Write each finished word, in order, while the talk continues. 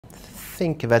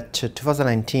think that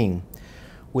 2019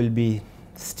 will be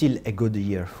still a good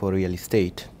year for real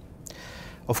estate.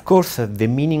 Of course, the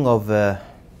meaning of a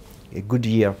good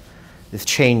year is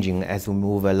changing as we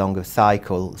move along a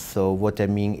cycle. So what I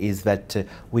mean is that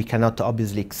we cannot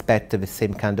obviously expect the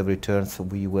same kind of returns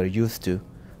we were used to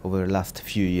over the last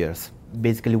few years.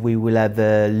 Basically, we will have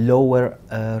lower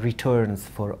returns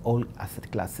for all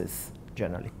asset classes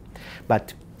generally.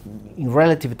 But in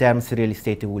relative terms, real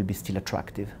estate will be still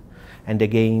attractive. And the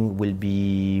game will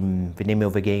be, the name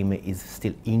of the game is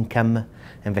still income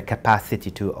and the capacity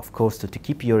to, of course, to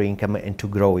keep your income and to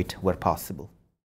grow it where possible.